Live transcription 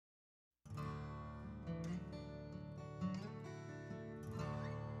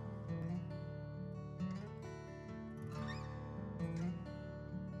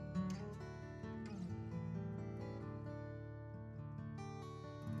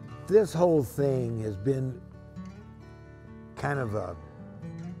This whole thing has been kind of a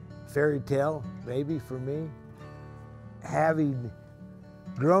fairy tale, maybe, for me. Having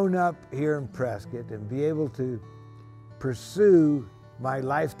grown up here in Prescott and be able to pursue my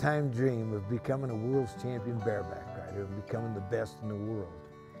lifetime dream of becoming a world's champion bareback rider and becoming the best in the world.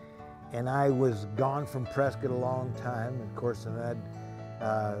 And I was gone from Prescott a long time. Of course,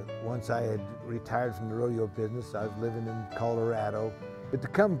 once I had retired from the rodeo business, I was living in Colorado. But to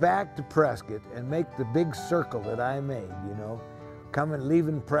come back to Prescott and make the big circle that I made, you know,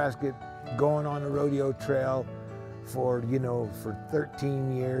 leaving Prescott, going on the rodeo trail for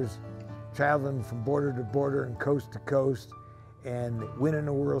 13 years, traveling from border to border and coast to coast, and winning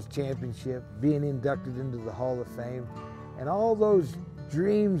a world championship, being inducted into the Hall of Fame, and all those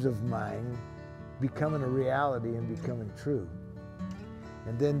dreams of mine becoming a reality and becoming true.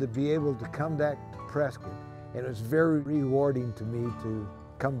 And then to be able to come back to Prescott, and it was very rewarding to me to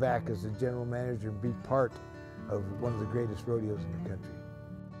come back as the general manager and be part of one of the greatest rodeos in the country.